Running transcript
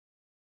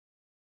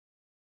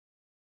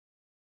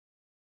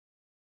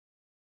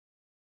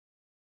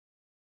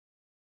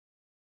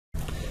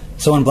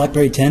So on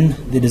BlackBerry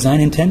 10, the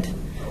design intent,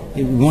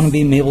 we want to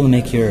be able to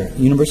make your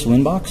universal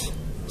inbox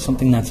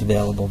something that's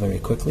available very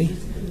quickly.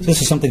 So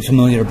this is something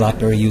familiar to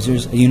BlackBerry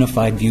users, a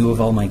unified view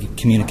of all my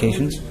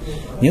communications.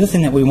 The other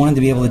thing that we wanted to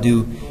be able to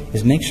do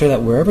is make sure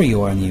that wherever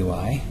you are in the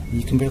UI,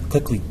 you can very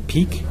quickly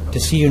peek to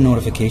see your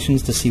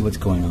notifications, to see what's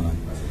going on.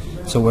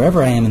 So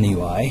wherever I am in the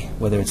UI,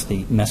 whether it's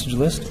the message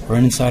list or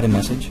inside a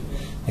message,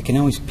 I can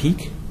always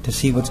peek to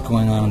see what's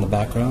going on in the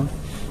background,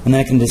 and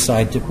then I can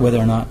decide whether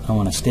or not I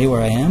want to stay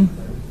where I am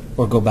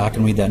or go back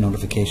and read that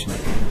notification.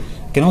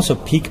 I can also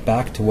peek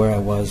back to where I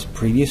was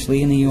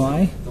previously in the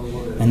UI,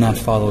 and that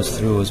follows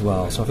through as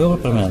well. So if I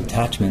open an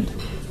attachment,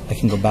 I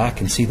can go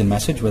back and see the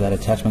message where that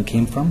attachment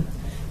came from,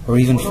 or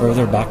even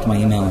further back to my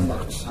email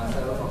inbox.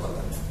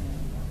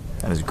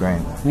 That is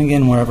great. And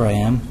again, wherever I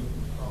am,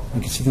 I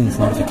can see those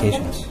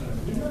notifications.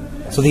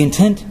 So the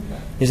intent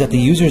is that the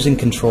user is in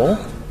control,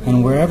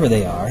 and wherever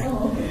they are,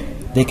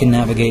 they can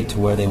navigate to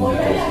where they want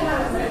to go.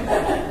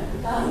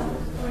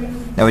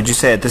 Now, would you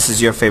say that this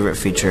is your favorite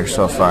feature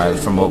so far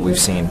from what we've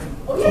seen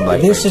from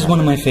BlackBerry? This is one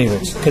of my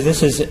favorites, because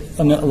this is,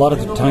 a lot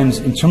of the times,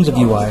 in terms of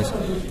UIs,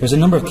 there's a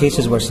number of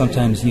cases where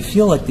sometimes you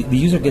feel like the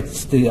user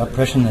gets the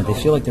impression that they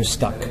feel like they're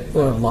stuck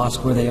or have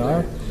lost where they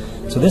are.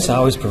 So this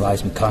always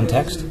provides me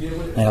context,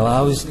 and it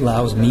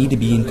allows me to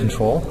be in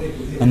control,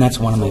 and that's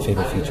one of my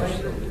favorite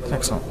features.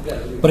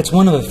 Excellent. But it's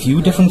one of a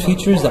few different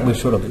features that we've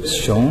sort of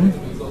shown,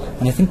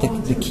 and I think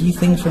the key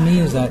thing for me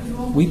is that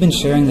we've been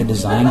sharing the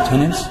design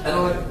tenets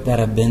that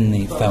have been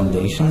the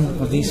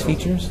foundation of these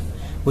features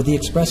with the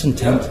express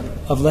intent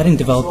of letting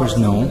developers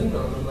know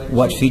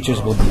what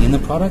features will be in the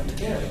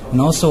product, and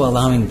also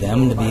allowing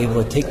them to be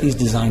able to take these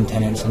design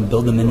tenets and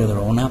build them into their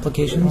own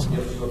applications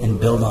and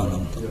build on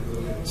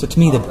them. So to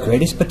me, the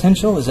greatest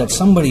potential is that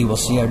somebody will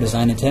see our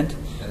design intent,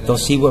 they'll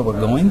see where we're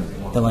going,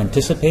 they'll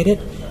anticipate it,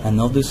 and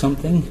they'll do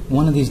something.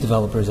 One of these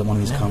developers at one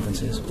of these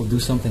conferences will do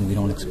something we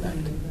don't expect.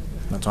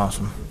 That's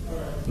awesome.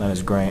 That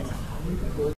is great.